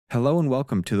Hello and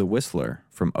welcome to The Whistler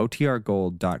from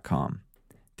OTRGold.com.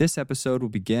 This episode will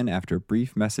begin after a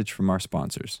brief message from our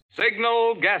sponsors.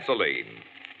 Signal gasoline.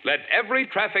 Let every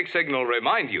traffic signal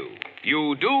remind you,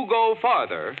 you do go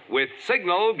farther with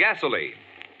Signal gasoline.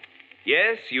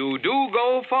 Yes, you do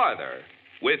go farther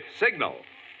with Signal.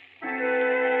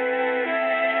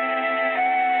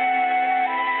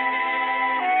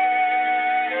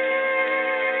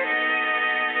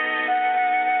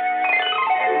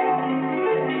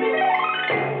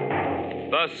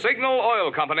 The Signal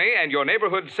Oil Company and your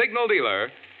neighborhood signal dealer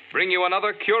bring you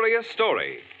another curious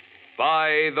story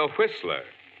by The Whistler.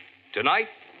 Tonight,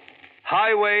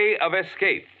 Highway of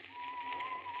Escape.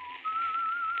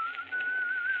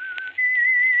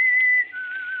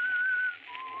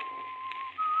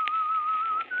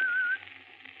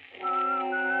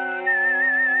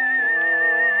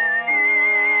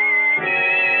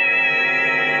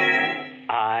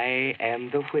 I am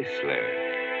the Whistler,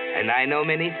 and I know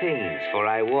many things, for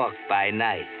I walk by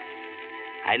night.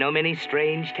 I know many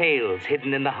strange tales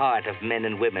hidden in the heart of men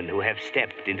and women who have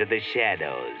stepped into the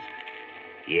shadows.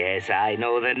 Yes, I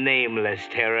know the nameless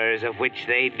terrors of which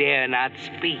they dare not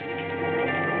speak.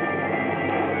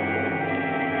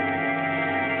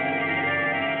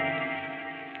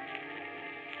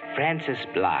 Frances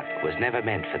Block was never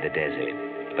meant for the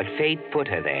desert, but fate put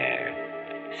her there.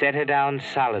 Set her down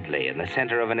solidly in the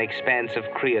center of an expanse of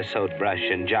creosote brush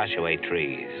and joshua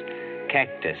trees,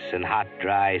 cactus and hot,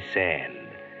 dry sand.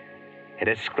 At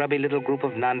a scrubby little group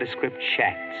of nondescript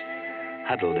shacks,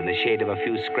 huddled in the shade of a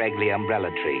few scraggly umbrella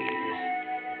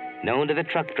trees. Known to the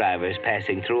truck drivers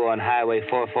passing through on Highway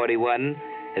 441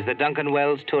 as the Duncan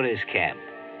Wells Tourist Camp.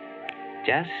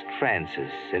 Just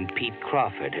Frances and Pete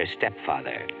Crawford, her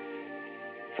stepfather.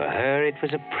 For her, it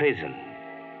was a prison.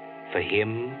 For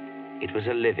him, it was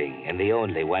a living and the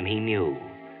only one he knew.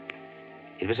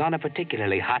 It was on a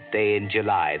particularly hot day in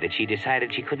July that she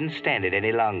decided she couldn't stand it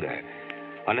any longer.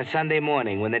 On a Sunday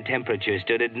morning when the temperature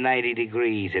stood at 90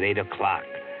 degrees at 8 o'clock.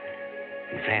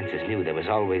 And Frances knew there was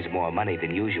always more money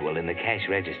than usual in the cash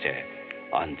register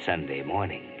on Sunday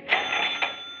morning.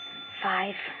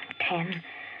 5, 10,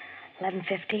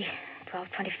 11.50,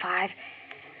 12.25,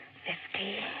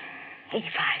 50,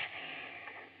 85,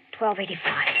 12.85.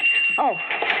 Oh.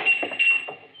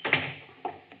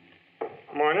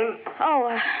 Morning.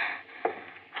 Oh,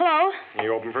 hello?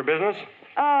 You open for business?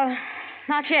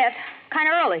 Not yet. Kind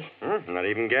of early. Not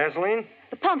even gasoline?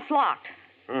 The pump's locked.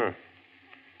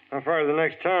 How far is the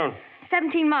next town?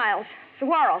 17 miles.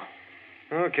 Saguaro.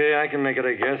 Okay, I can make it,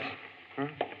 I guess.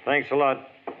 Thanks a lot.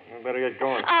 I better get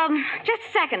going. Just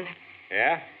a second.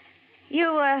 Yeah?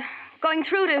 You, going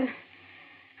through to...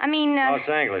 Los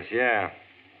Angeles, yeah.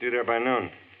 Due there by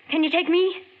noon. Can you take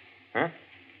me? Huh?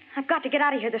 I've got to get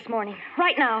out of here this morning.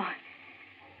 Right now.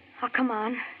 Oh, come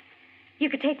on. You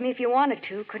could take me if you wanted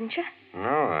to, couldn't you?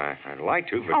 No, I'd like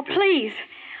to, but... Oh, please.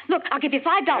 Look, I'll give you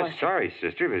 $5. Yeah, sorry,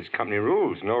 sister. There's company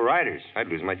rules. No riders. I'd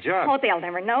lose my job. Oh, they'll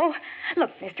never know.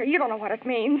 Look, mister, you don't know what it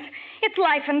means. It's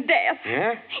life and death.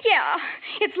 Yeah? Yeah,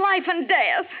 it's life and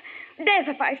death. Death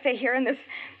if I stay here in this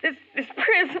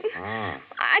prison. Oh.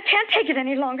 I can't take it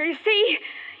any longer, you see?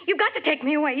 You've got to take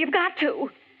me away. You've got to.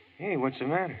 Hey, what's the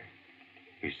matter?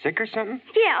 You sick or something?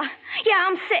 Yeah,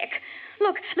 I'm sick.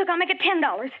 Look, I'll make it $10.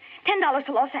 $10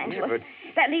 to Los Angeles. Yeah, but...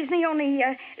 That leaves me only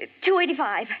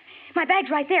 $2.85. My bag's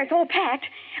right there. It's all packed.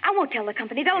 I won't tell the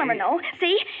company. They'll never know.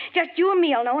 See? Just you and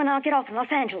me will know, and I'll get off in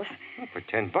Los Angeles. Well, for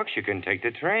 $10 you can take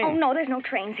the train. Oh, no, there's no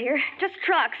trains here. Just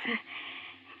trucks.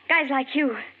 Guys like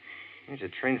you. There's a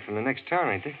train from the next town,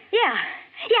 ain't there? Yeah,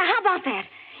 how about that?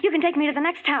 You can take me to the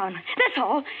next town. That's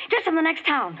all. Just from the next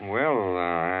town. Well,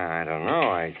 I don't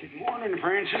know. Morning,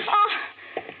 Francis. Oh,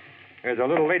 There's a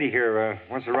little lady here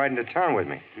wants to ride into town with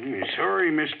me.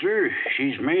 Sorry, mister.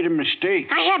 She's made a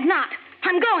mistake. I have not.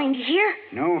 I'm going, do you hear?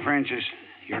 No, Francis.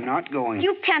 You're not going.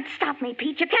 You can't stop me,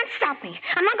 Pete. You can't stop me.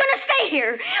 I'm not going to stay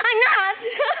here. I'm not.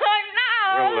 I'm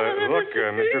not. Well, look,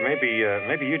 mister,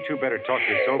 maybe you two better talk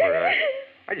this over.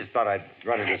 I just thought I'd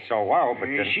run into so well, but...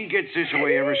 She gets this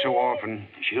away ever so often.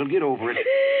 She'll get over it.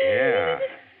 Yeah.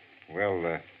 Well,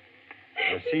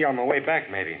 we'll see you on the way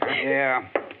back, maybe. Huh? Yeah.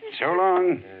 So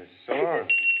long. So long.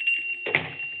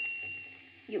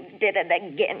 You did it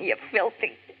again, you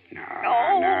filthy...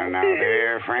 Now,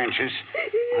 there, Francis.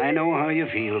 I know how you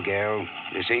feel, gal.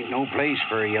 This ain't no place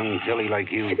for a young filly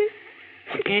like you.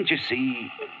 But can't you see,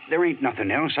 there ain't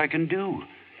nothing else I can do.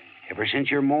 Ever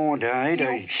since your ma died,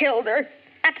 You killed her.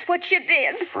 That's what you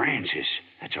did. Francis,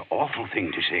 that's an awful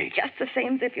thing to say. Just the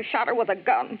same as if you shot her with a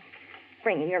gun.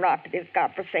 Bringing her out to this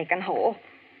godforsaken hole.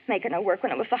 Making her work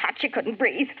when it was so hot she couldn't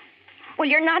breathe. Well,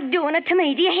 you're not doing it to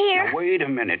me, do you hear? Now, wait a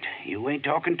minute. You ain't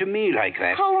talking to me like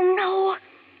that. Oh, no.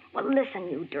 Well, listen,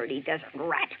 you dirty desert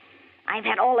rat. I've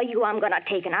had all of you I'm going to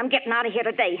take, and I'm getting out of here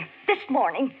today. This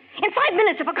morning. In 5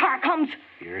 minutes if a car comes.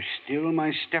 You're still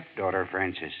my stepdaughter,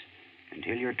 Francis.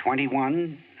 Until you're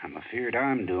 21, I'm afeard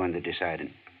I'm doing the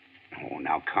deciding. Oh,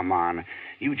 now, come on.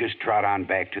 You just trot on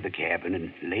back to the cabin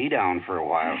and lay down for a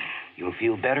while. You'll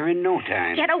feel better in no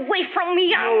time. Get away from me.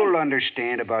 You'll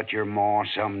understand about your ma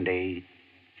someday.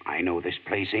 I know this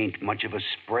place ain't much of a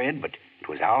spread, but it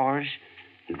was ours,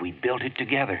 and we built it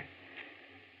together.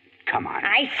 Come on.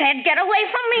 I said get away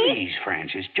from me. Please,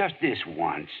 Francis, just this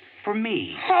once. For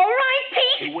me. All right,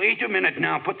 Pete. Hey, wait a minute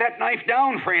now. Put that knife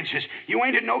down, Francis. You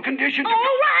ain't in no condition to... All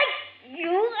right.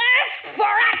 You asked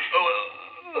for it.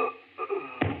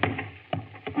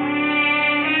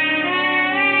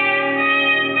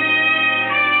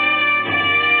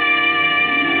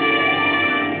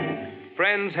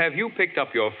 Friends, have you picked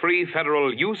up your free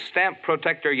federal use stamp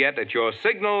protector yet at your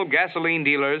Signal gasoline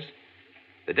dealers?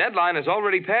 The deadline has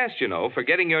already passed, you know, for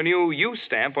getting your new use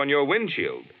stamp on your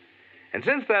windshield. And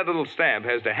since that little stamp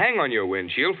has to hang on your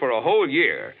windshield for a whole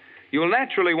year, you'll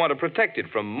naturally want to protect it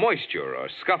from moisture or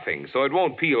scuffing so it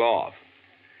won't peel off.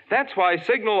 That's why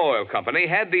Signal Oil Company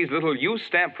had these little use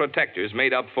stamp protectors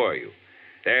made up for you.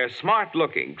 They're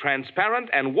smart-looking, transparent,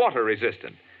 and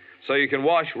water-resistant, so you can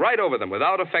wash right over them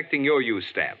without affecting your use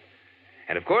stamp.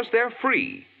 And, of course, they're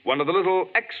free, one of the little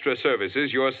extra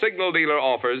services your Signal dealer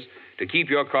offers to keep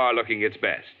your car looking its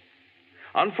best.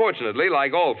 Unfortunately,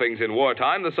 like all things in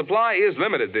wartime, the supply is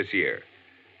limited this year.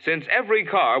 Since every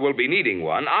car will be needing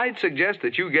one, I'd suggest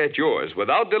that you get yours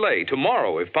without delay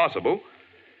tomorrow, if possible.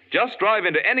 Just drive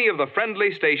into any of the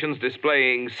friendly stations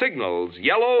displaying Signal's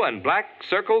yellow and black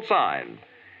circle sign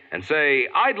and say,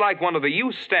 I'd like one of the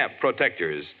use stamp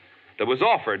protectors that was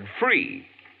offered free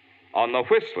on the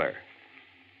Whistler.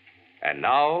 And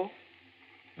now,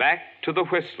 back to the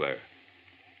Whistler.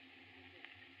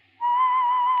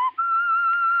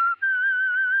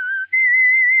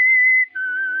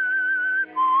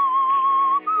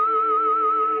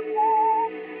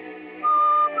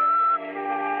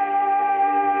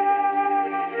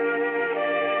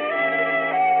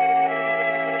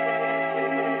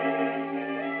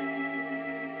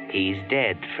 He's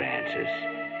dead, Francis.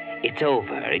 It's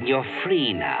over, and you're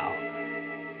free now.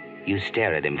 You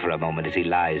stare at him for a moment as he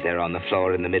lies there on the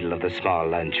floor in the middle of the small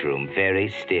lunchroom, very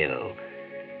still.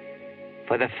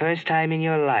 For the first time in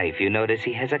your life, you notice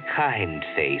he has a kind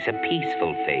face, a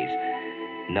peaceful face.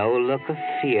 No look of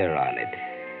fear on it.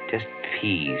 Just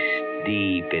peace,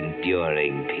 deep,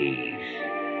 enduring peace.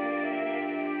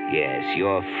 Yes,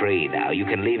 you're free now. You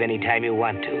can leave any time you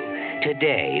want to.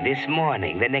 Today, this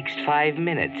morning, the next 5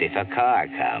 minutes, if a car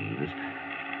comes.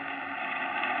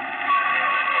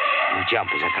 You jump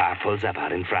as a car pulls up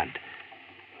out in front.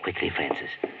 Quickly, Francis.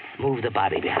 Move the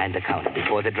body behind the counter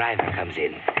before the driver comes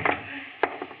in.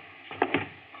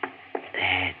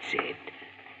 That's it.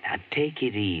 Now take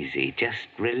it easy. Just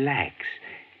relax.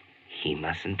 He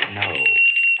mustn't know.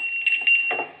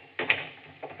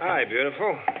 Hi,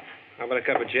 beautiful. How about a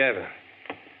cup of Java?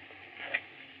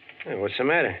 Hey, what's the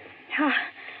matter? Oh,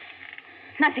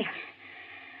 nothing.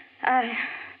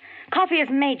 Coffee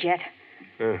isn't made yet.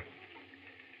 Huh.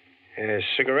 A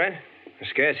cigarette? It's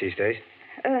scarce these days.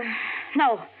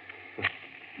 No.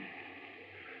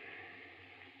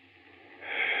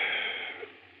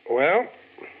 Well?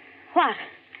 What?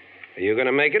 Are you going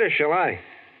to make it, or shall I?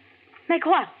 Make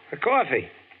what? A coffee.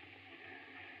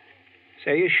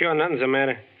 Say, are you sure nothing's the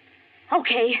matter?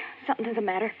 Okay, something's the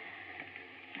matter.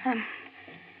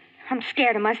 I'm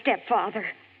scared of my stepfather.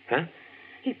 Huh?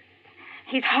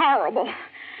 He's horrible.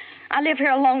 I live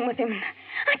here alone with him.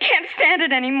 I can't stand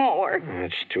it anymore.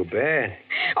 That's too bad.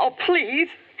 Oh, please.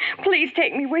 Please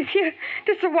take me with you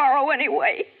to Saguaro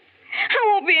anyway.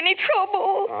 I won't be any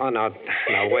trouble. Oh, now,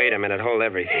 wait a minute. Hold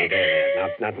everything there.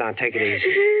 Now, take it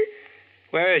easy.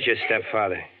 Where is your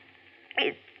stepfather?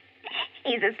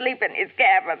 He's asleep in his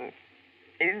cabin.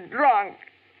 He's drunk.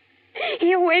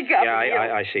 He'll wake up.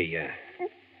 Yeah, I see, yeah.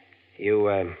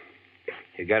 You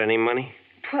got any money?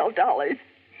 $12.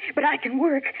 But I can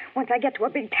work once I get to a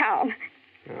big town.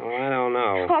 Oh, I don't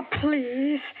know. Oh,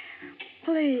 please.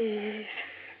 Please.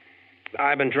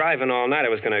 I've been driving all night. I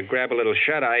was going to grab a little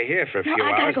shut-eye here for a few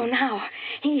I hours. gotta go now.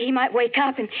 He might wake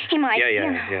up and he might...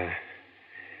 Yeah.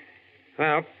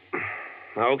 Well,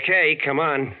 okay, come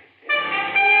on.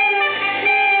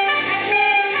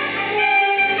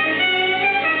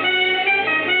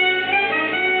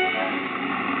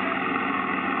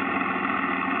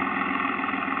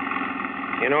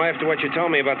 You know, after what you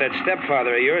told me about that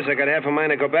stepfather of yours, I got half a mind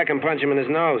to go back and punch him in his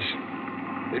nose.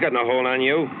 He's got no hold on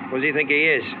you. Who does he think he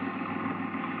is?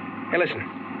 Hey, listen.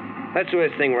 Let's do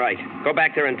this thing right. Go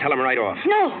back there and tell him right off.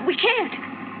 No, we can't.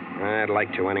 I'd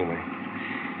like to anyway.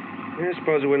 I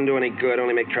suppose it wouldn't do any good,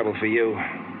 only make trouble for you.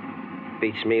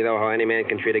 Beats me, though, how any man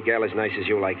can treat a gal as nice as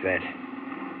you like that.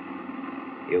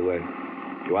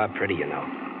 You are pretty, you know.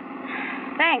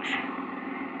 Thanks.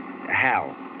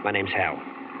 Hal. My name's Hal. All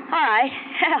right,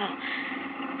 Hal.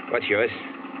 What's yours?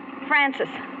 Francis.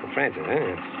 Francis,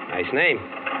 huh? Nice name.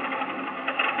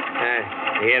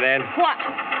 You hear that? What?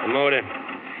 The motor.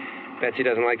 Betsy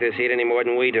doesn't like this heat any more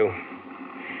than we do.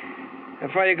 How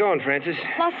far are you going, Francis?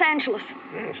 Los Angeles.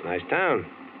 It's a nice town.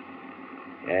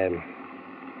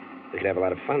 We could have a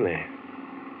lot of fun there.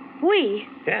 We?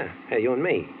 Yeah, hey, you and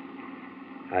me.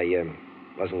 I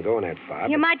wasn't going that far.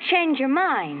 You might change your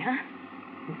mind, huh?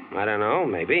 I don't know,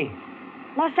 maybe.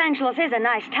 Los Angeles is a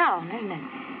nice town, isn't it?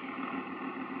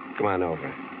 Come on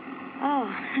over.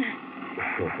 Oh.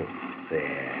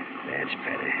 There, that's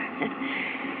better.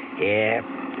 Yeah,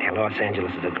 Los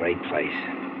Angeles is a great place.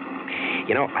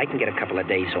 You know, I can get a couple of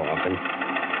days off and...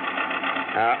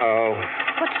 Uh-oh.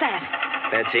 What's that?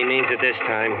 Betsy means it this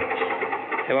time.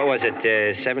 Hey, what was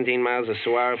it, 17 miles of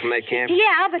Saguaro from that camp?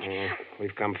 Yeah, but...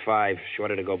 We've come 5,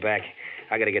 shorter to go back.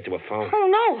 I gotta get to a phone. Oh,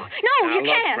 no. No, you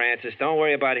look, can't. Francis, don't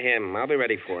worry about him. I'll be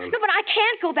ready for him. No, but I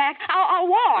can't go back. I'll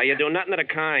walk. Now, you do nothing of the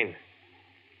kind.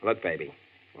 Look, baby,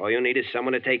 all you need is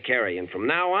someone to take care of you. And from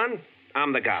now on,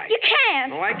 I'm the guy. You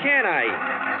can't. Oh, why can't I?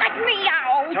 Let me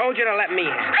out. Told you to let me.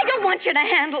 I don't want you to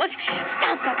handle it.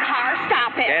 Stop the car.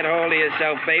 Stop it. Get hold of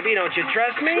yourself, baby. Don't you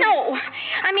trust me? No.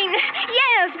 I mean,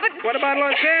 yes, but... What about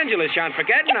Los Angeles? You aren't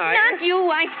forgetting, are you? Not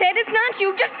you, I said. It's not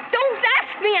you. Just don't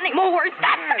ask me anymore.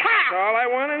 Stop the That's car. all I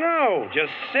want to know.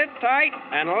 Just sit tight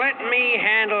and let me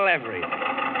handle everything.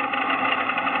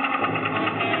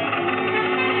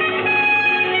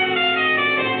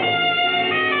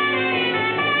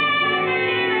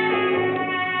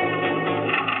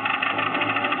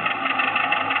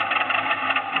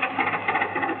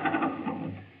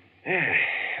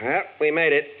 Well, we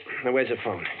made it. Now, where's the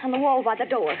phone? On the wall by the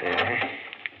door. Yeah.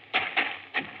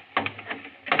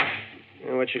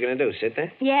 Well, what you gonna do, sit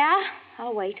there? Yeah?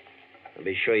 I'll wait. I'll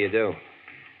be sure you do.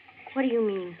 What do you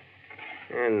mean?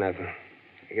 Nothing.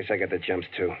 I guess I got the jumps,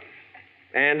 too.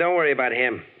 And don't worry about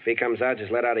him. If he comes out,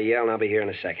 just let out a yell, and I'll be here in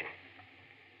a second.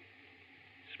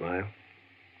 Smile.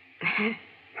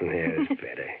 There's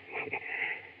better.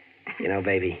 You know,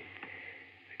 baby,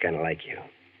 I kind of like you.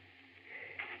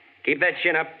 Keep that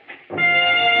chin up.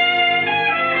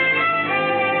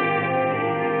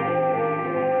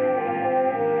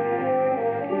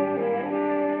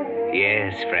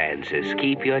 Yes, Francis,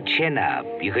 keep your chin up.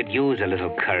 You could use a little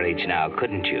courage now,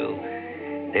 couldn't you?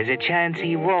 There's a chance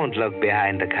he won't look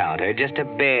behind the counter, just a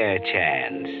bare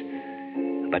chance.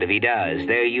 But if he does,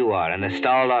 there you are in a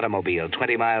stalled automobile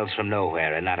 20 miles from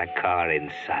nowhere and not a car in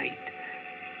sight.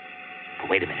 But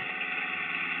wait a minute.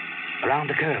 Around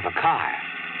the curve, a car.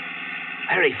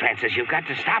 Hurry, Francis, you've got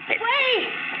to stop it. Wait!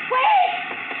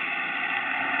 Wait!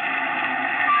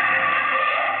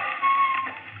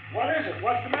 What is it?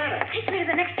 What's the matter? Take me to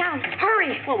the next town.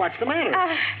 Hurry. Well, what's the matter?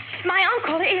 My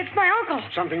uncle. It's my uncle.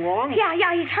 Something wrong? Yeah,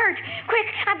 he's hurt. Quick,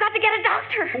 I've got to get a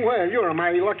doctor. Well, you're a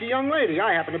mighty lucky young lady.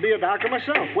 I happen to be a doctor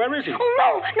myself. Where is he?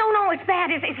 Oh, no, it's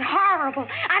bad. It's horrible.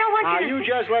 I don't want you to... you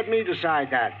just let me decide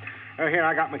that. Here,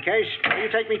 I got my case. You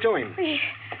take me to him.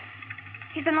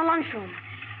 He's in the lunchroom.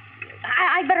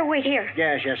 I'd better wait here.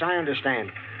 Yes, I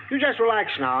understand. You just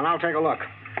relax now, and I'll take a look.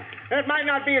 It might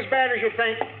not be as bad as you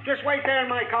think. Just wait there in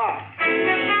my car.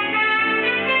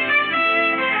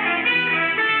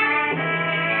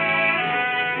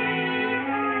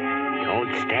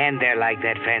 Don't stand there like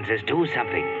that, Francis. Do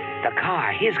something. The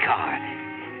car, his car.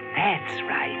 That's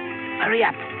right. Hurry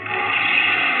up.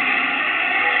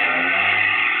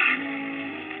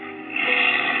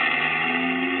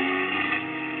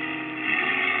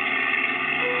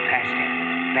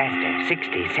 Faster.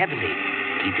 60, 70.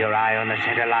 Keep your eye on the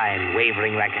center line,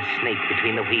 wavering like a snake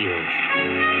between the wheels.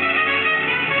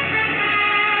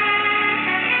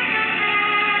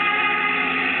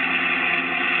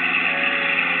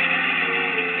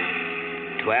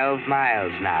 12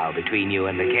 miles now between you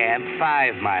and the camp.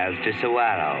 5 miles to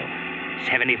Saguaro.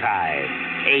 75,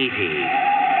 80.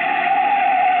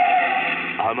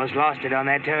 Almost lost it on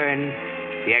that turn.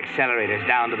 The accelerator's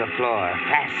down to the floor.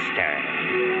 Faster.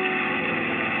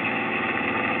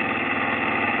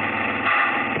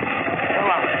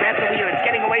 Grab the wheel. It's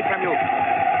getting away from you.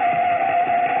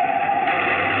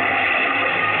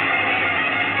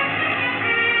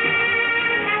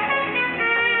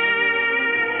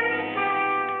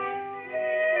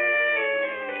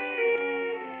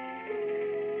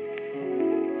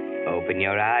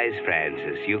 your eyes,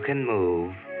 Francis. You can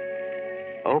move.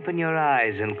 Open your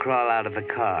eyes and crawl out of the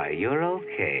car. You're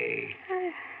okay.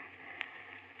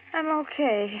 I'm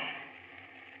okay.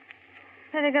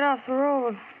 Better get off the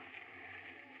road.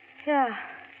 Yeah.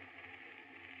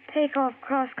 Take off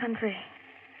cross country.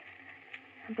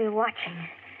 I'll be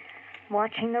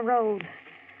watching the road.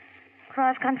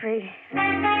 Cross country.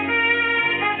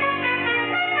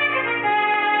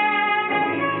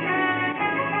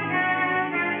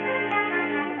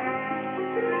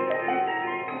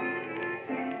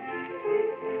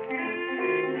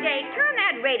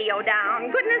 Radio down.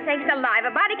 Goodness sakes alive,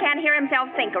 a body can't hear himself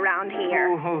think around here.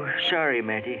 Oh, sorry,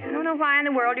 Matty. I don't know why in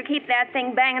the world you keep that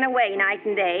thing banging away night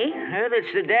and day. Well,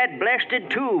 it's the dad-blasted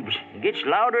tubes. It gets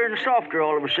louder and softer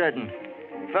all of a sudden.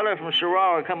 Fella from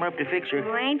Sarawak coming up to fix her.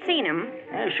 Well, I ain't seen him.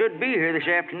 I should be here this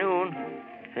afternoon.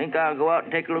 Think I'll go out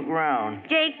and take a look around.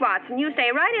 Jake Watson, you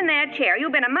stay right in that chair.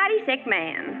 You've been a mighty sick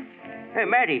man. Hey,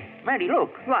 Matty,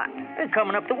 look. What? They're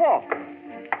coming up the walk.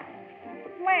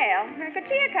 Well, where could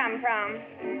she come from?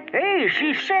 Hey,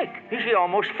 she's sick. She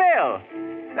almost fell.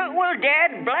 Well,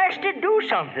 Dad, blasted, do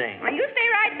something. Well, you stay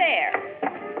right there.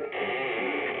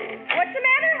 What's the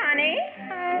matter, honey?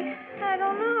 I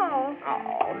don't know.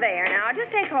 Oh, there now.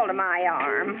 Just take hold of my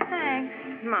arm. Thanks.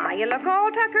 Ma, you look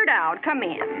all tuckered out. Come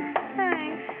in.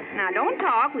 Thanks. Now, don't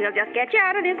talk. We'll just get you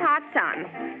out of this hot sun.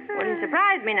 Wouldn't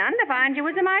surprise me none to find you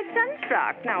was a mite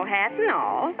sunstruck. No hat and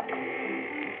all.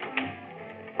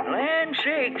 Land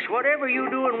sakes, whatever you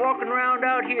doing walking around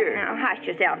out here? Now, hush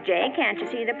yourself, Jake. Can't you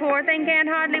see the poor thing can't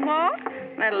hardly walk?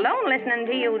 Let alone listening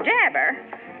to you jabber.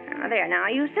 Now, there, now,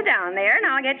 you sit down there, and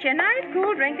I'll get you a nice,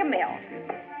 cool drink of milk.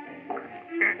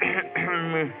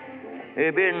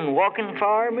 You been walking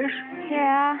far, miss?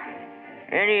 Yeah.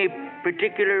 Any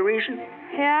particular reason?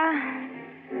 Yeah.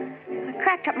 I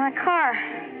cracked up my car.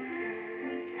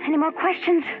 Any more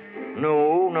questions?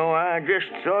 No, I just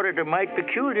thought it might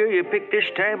peculiar you picked this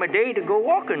time of day to go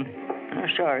walking.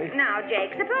 Sorry. Now,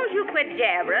 Jake, suppose you quit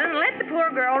jabbering and let the poor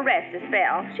girl rest a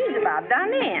spell. She's about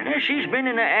done in. She's been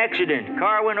in an accident.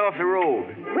 Car went off the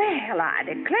road. Well, I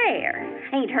declare.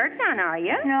 Ain't hurt none, are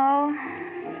you? No,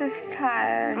 just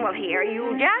tired. Well, here,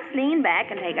 you just lean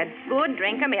back and take a good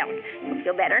drink of milk. You'll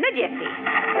feel better in a jiffy.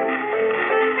 Oh,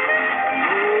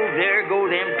 there go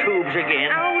them tubes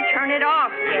again. Oh, turn it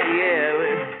off, Jake.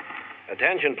 Yeah.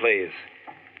 Attention, please.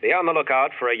 Be on the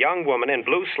lookout for a young woman in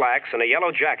blue slacks and a yellow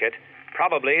jacket,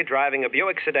 probably driving a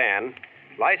Buick sedan,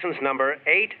 license number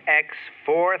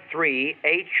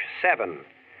 8X43H7,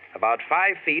 about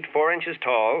 5 feet 4 inches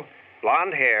tall,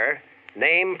 blonde hair,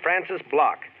 name Frances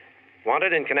Block.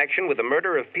 Wanted in connection with the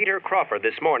murder of Peter Crawford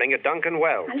this morning at Duncan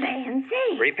Wells. Land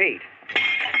sakes. Repeat.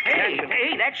 Hey,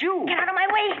 that's you. Get out of my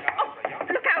way. Oh,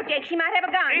 look out, Jake. She might have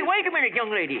a gun. Hey, wait a minute,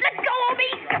 young lady. Let go of me.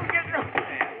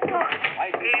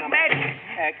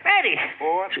 Maddie.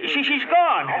 She's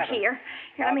gone. Oh, here,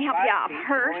 let me help you out.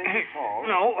 Hurt?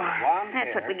 No.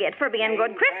 That's what we get for being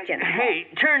good Christians. Hey,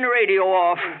 turn the radio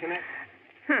off.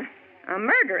 A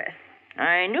murderess.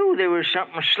 I knew there was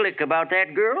something slick about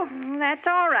that girl. Well, that's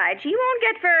all right. She won't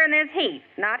get fur in this heat.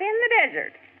 Not in the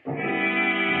desert.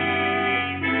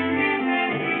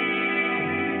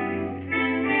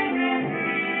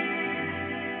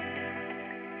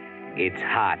 It's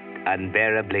hot,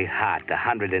 unbearably hot,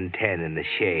 110 in the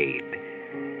shade.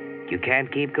 You can't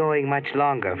keep going much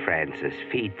longer, Francis.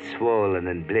 Feet swollen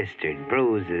and blistered,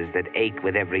 bruises that ache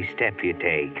with every step you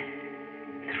take.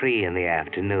 3 in the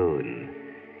afternoon.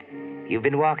 You've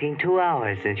been walking 2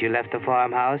 hours since you left the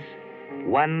farmhouse.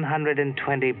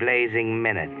 120 blazing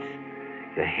minutes.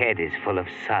 Your head is full of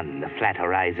sun. The flat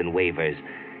horizon wavers.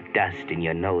 Dust in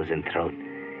your nose and throat.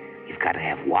 You've got to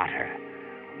have water.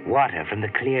 Water from the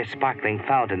clear, sparkling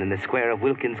fountain in the square of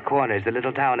Wilkins Corners, the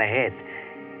little town ahead.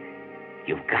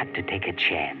 You've got to take a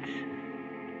chance.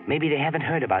 Maybe they haven't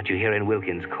heard about you here in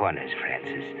Wilkins Corners,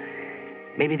 Francis.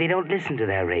 Maybe they don't listen to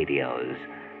their radios.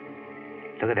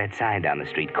 Look at that sign down the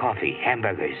street. Coffee,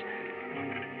 hamburgers.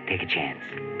 Take a chance.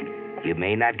 You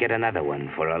may not get another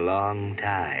one for a long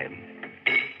time.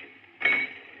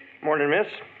 Morning, miss.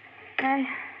 I'd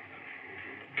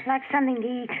like something to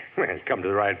eat. Well, it's come to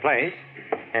the right place.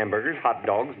 Hamburgers, hot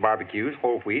dogs, barbecues,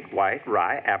 whole wheat, white,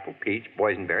 rye, apple, peach,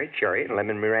 boysenberry, cherry, and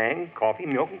lemon meringue, coffee,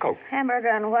 milk, and Coke. Hamburger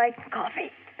and white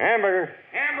coffee. Hamburger.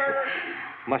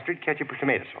 Mustard, ketchup, or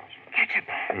tomato sauce? Ketchup.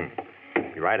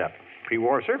 Be right up.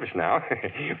 Pre-war service now.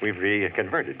 We've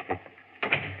reconverted.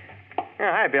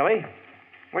 Hi, Billy.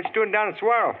 What you doing down at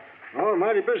Saguaro? Oh,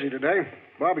 mighty busy today.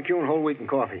 Barbecue and whole wheat and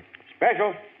coffee.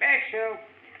 Special.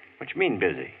 What you mean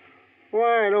busy?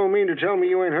 Why, I don't mean to tell me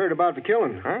you ain't heard about the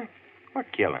killing. Huh? What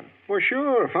killing? Well,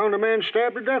 sure. Found a man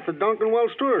stabbed to death at Duncan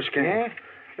Wells tourist camp. Yeah?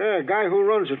 Yeah, a guy who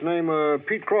runs it named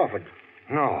Pete Crawford.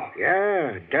 No.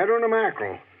 Yeah, deader than a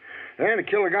mackerel. And the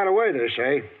killer got away, they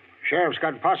say. Sheriff's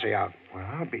got posse out. Well,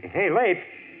 Hey, Leif,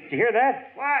 did you hear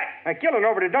that? What? A killing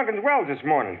over to Duncan's Wells this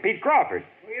morning. Pete Crawford.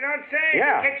 Well, you don't say.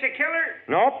 Yeah. You catch the killer?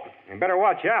 Nope. You better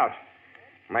watch out.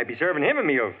 Might be serving him a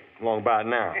meal long about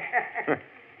now.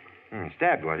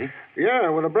 Stabbed, was he? Yeah,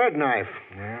 with a bread knife.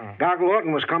 Yeah. Doc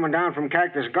Lawton was coming down from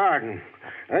Cactus Garden.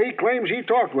 He claims he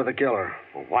talked with the killer.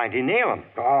 Well, why'd he nail him?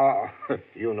 Oh,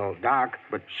 you know Doc,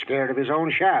 but scared of his own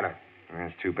shadow.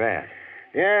 That's too bad.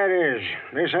 Yeah, it is.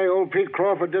 They say old Pete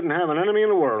Crawford didn't have an enemy in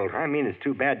the world. I mean, it's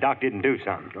too bad Doc didn't do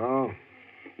something. Oh.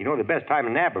 You know, the best time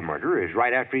to nab a murderer is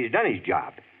right after he's done his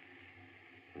job.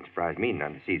 It surprised me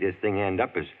none to see this thing end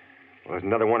up as, well, as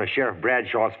another one of Sheriff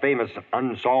Bradshaw's famous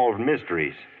unsolved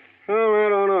mysteries. Well, I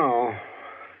don't know.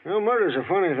 You know, murder's a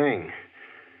funny thing.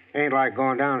 Ain't like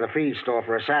going down to the feed store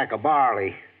for a sack of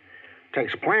barley.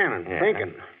 Takes planning,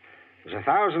 thinking. There's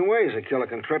 1,000 ways a killer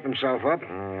can trip himself up.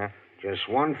 Yeah. Just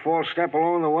one false step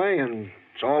along the way, and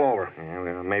it's all over. Yeah,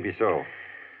 well, maybe so.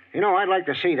 You know, I'd like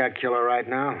to see that killer right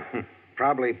now.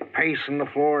 Probably pacing the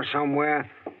floor somewhere,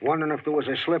 wondering if there was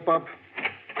a slip-up.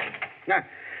 Nah,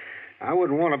 I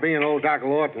wouldn't want to be in old Doc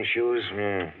Lawton's shoes,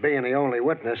 being the only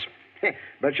witness.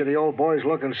 Bet you the old boy's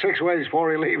looking 6 ways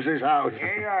before he leaves his house.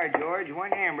 Here you are, George.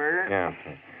 One hamburger.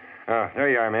 Yeah. There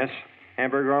you are, miss.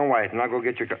 Hamburger on white, and I'll go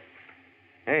get your...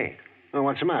 Hey. Well,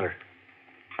 what's the matter?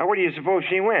 Where do you suppose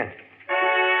she went?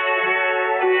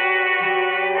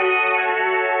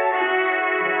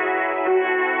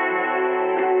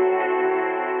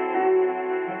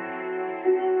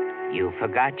 You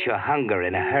forgot your hunger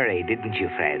in a hurry, didn't you,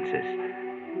 Francis?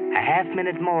 A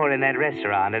half-minute more in that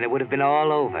restaurant and it would have been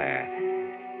all over.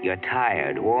 You're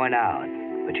tired, worn out,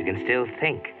 but you can still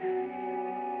think.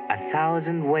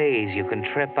 1,000 ways you can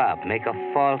trip up, make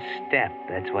a false step.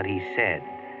 That's what he said.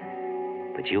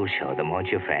 But you'll show them, won't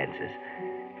you, Francis?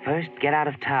 First, get out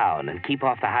of town and keep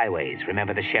off the highways.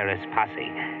 Remember the sheriff's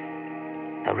posse.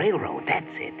 The railroad, that's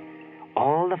it.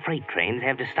 All the freight trains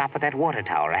have to stop at that water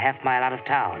tower a half-mile out of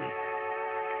town.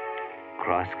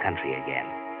 Cross country again.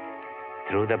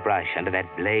 Through the brush under that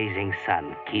blazing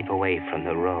sun. Keep away from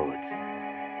the roads.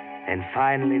 And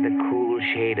finally, the cool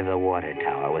shade of the water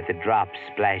tower with the drops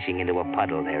splashing into a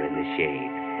puddle there in the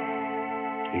shade.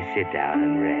 You sit down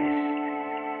and rest.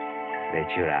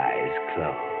 Let your eyes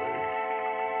close.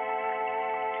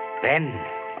 Then...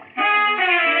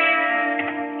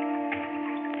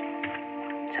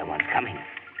 someone's coming.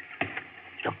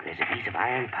 Look, there's a piece of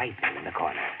iron pipe in the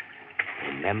corner.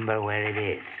 Remember where it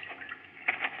is.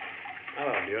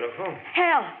 Hello, beautiful.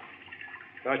 Hal,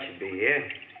 Thought you'd be here.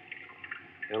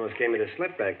 You almost gave me the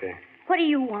slip back there. what do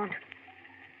you want?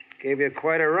 Gave you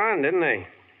quite a run, didn't I?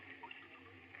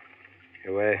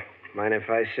 You, mind if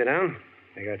I sit down?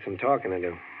 I got some talking to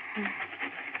do.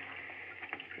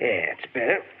 Yeah, it's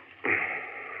better.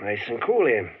 Nice and cool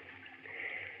here.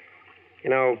 You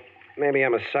know, maybe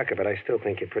I'm a sucker, but I still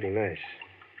think you're pretty nice.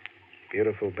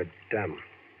 Beautiful, but dumb.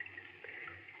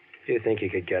 Do you think you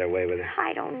could get away with it?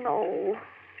 I don't know.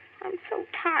 I'm so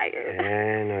tired.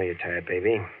 I know you're tired,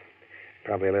 baby.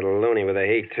 Probably a little loony with the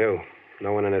heat, too.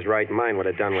 No one in his right mind would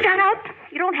have done what Shut you... up!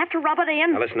 You don't have to rub it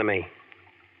in. Now, listen to me.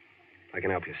 I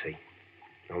can help you, see?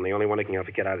 I'm the only one who can help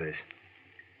you get out of this.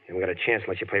 You haven't got a chance to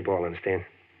let you play ball, understand?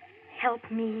 Help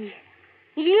me.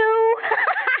 You?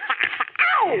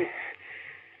 Ow!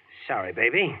 Sorry,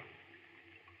 baby.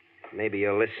 Maybe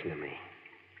you'll listen to me.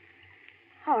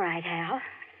 All right, Hal.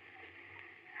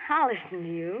 I'll listen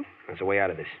to you. There's a way out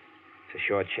of this. It's a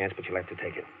short chance, but you'll have to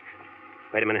take it.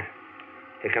 Wait a minute.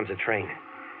 Here comes a train.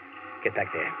 Get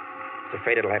back there. It's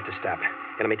afraid it'll have to stop. Here,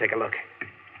 let me take a look.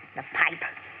 The pipe.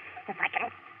 If I can...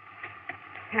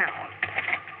 Now.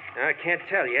 I can't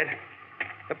tell yet.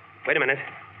 Oh, wait a minute.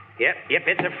 Yep,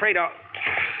 it's afraid of...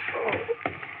 Oh.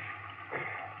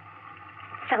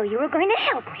 So you were going to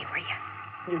help me, were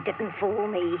you? You didn't fool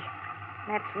me.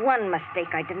 That's one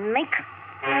mistake I didn't make.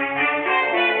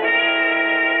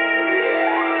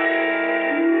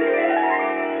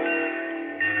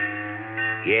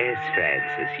 Yes,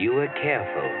 Francis, you were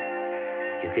careful.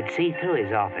 You could see through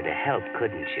his offer to help,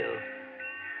 couldn't you?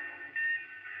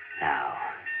 Now,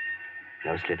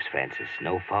 no slips, Francis.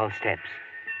 No false steps.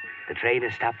 The train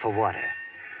is stopped for water.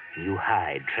 You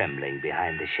hide, trembling,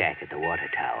 behind the shack at the water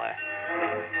tower.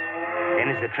 Then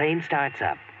as the train starts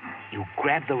up, you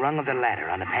grab the rung of the ladder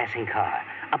on a passing car,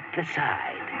 up the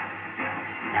side.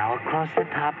 Now across the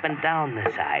top and down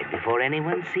the side before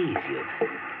anyone sees you.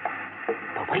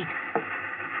 But wait.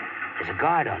 There's a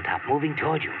guard on top moving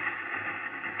toward you.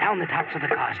 Down the tops of the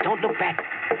cars. Don't look back.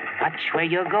 Watch where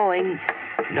you're going.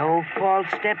 No false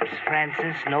steps,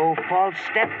 Francis. No false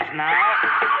steps now.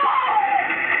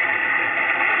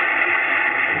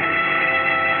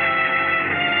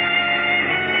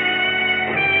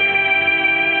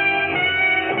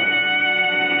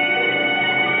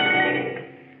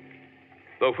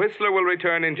 The Whistler will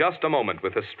return in just a moment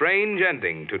with a strange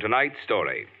ending to tonight's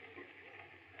story.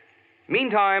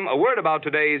 Meantime, a word about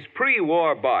today's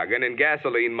pre-war bargain in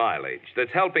gasoline mileage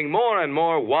that's helping more and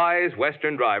more wise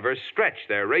Western drivers stretch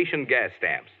their ration gas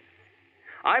stamps.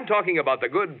 I'm talking about the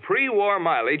good pre-war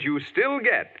mileage you still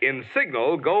get in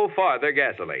Signal Go Farther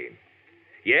gasoline.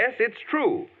 Yes, it's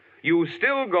true. You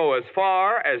still go as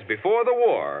far as before the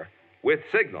war with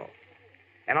Signal.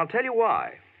 And I'll tell you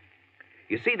why.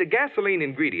 You see, the gasoline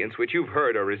ingredients which you've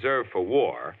heard are reserved for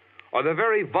war are the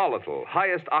very volatile,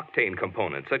 highest octane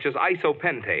components, such as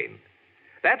isopentane.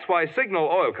 That's why Signal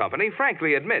Oil Company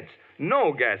frankly admits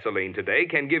no gasoline today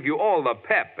can give you all the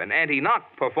pep and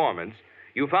anti-knock performance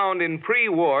you found in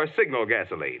pre-war Signal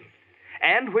gasoline,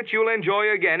 and which you'll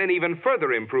enjoy again in even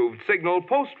further improved Signal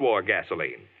post-war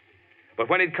gasoline. But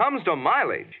when it comes to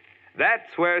mileage,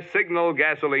 that's where Signal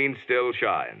gasoline still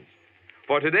shines.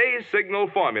 For today's Signal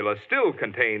formula still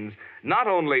contains not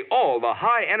only all the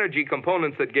high-energy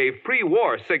components that gave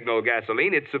pre-war Signal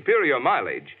gasoline its superior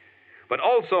mileage, but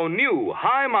also new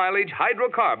high-mileage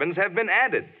hydrocarbons have been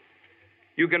added.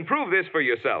 You can prove this for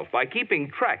yourself by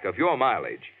keeping track of your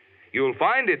mileage. You'll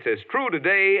find it's as true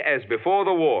today as before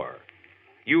the war.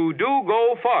 You do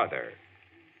go farther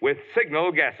with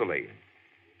Signal gasoline.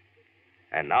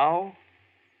 And now,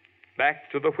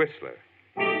 back to the Whistler.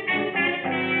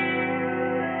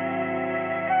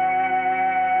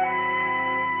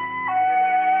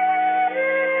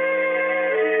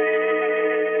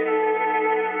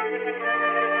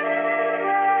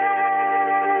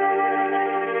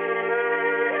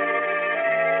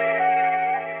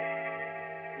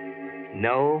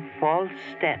 No false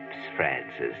steps,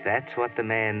 Francis. That's what the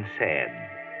man said.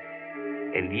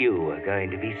 And you are going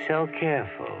to be so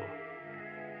careful.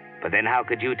 But then how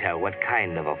could you tell what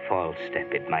kind of a false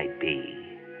step it might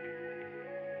be?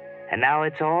 And now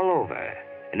it's all over,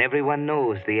 and everyone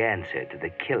knows the answer to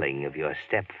the killing of your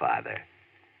stepfather.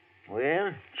 Well,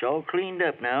 it's all cleaned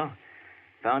up now.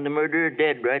 Found the murderer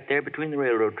dead right there between the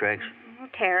railroad tracks. Oh,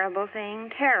 terrible thing,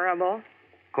 terrible.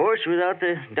 Of course, without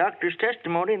the doctor's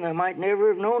testimony, they might never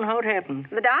have known how it happened.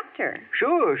 The doctor?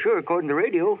 Sure, according to the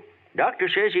radio. Doctor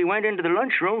says he went into the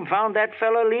lunchroom and found that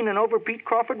fella leaning over Pete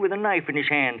Crawford with a knife in his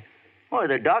hand. Why,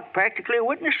 the doc practically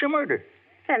witnessed the murder.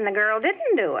 Then the girl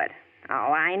didn't do it. Oh,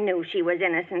 I knew she was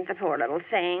innocent, the poor little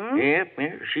thing.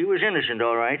 Yep, she was innocent,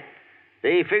 all right.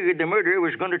 They figured the murderer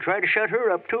was going to try to shut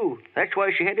her up, too. That's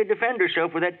why she had to defend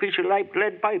herself with that piece of light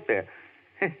lead pipe there.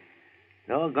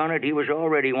 Doggone it, he was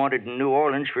already wanted in New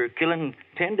Orleans for killing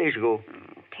 10 days ago.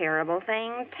 Oh, terrible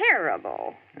thing,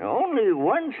 terrible. Only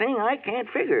one thing I can't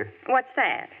figure. What's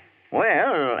that?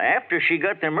 Well, after she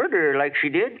got the murder like she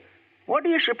did, what do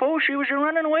you suppose she was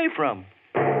running away from?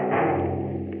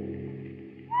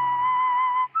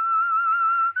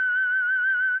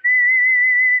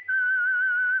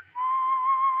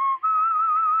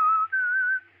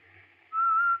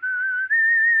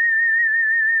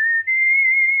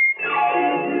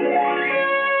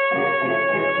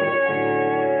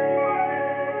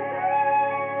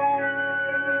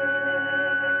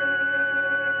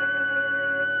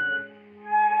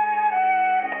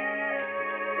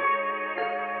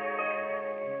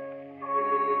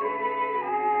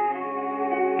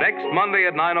 Next Monday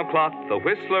at 9 o'clock, The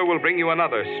Whistler will bring you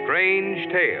another strange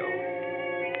tale.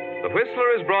 The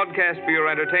Whistler is broadcast for your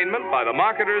entertainment by the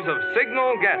marketers of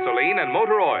Signal gasoline and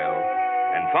motor oil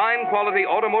and fine quality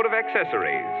automotive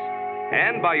accessories,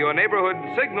 and by your neighborhood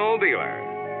Signal dealer.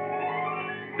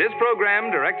 This program,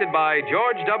 directed by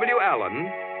George W. Allen,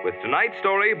 with tonight's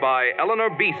story by Eleanor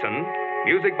Beeson,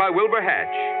 music by Wilbur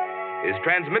Hatch, is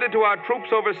transmitted to our troops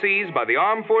overseas by the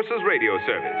Armed Forces Radio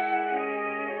Service.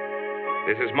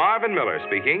 This is Marvin Miller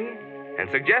speaking, and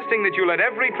suggesting that you let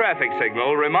every traffic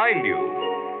signal remind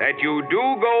you that you do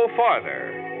go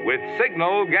farther with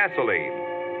Signal gasoline.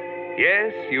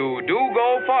 Yes, you do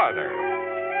go farther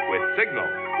with Signal.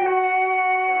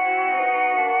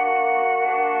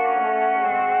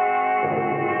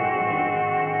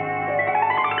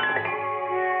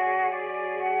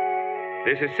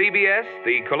 This is CBS,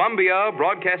 the Columbia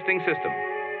Broadcasting System.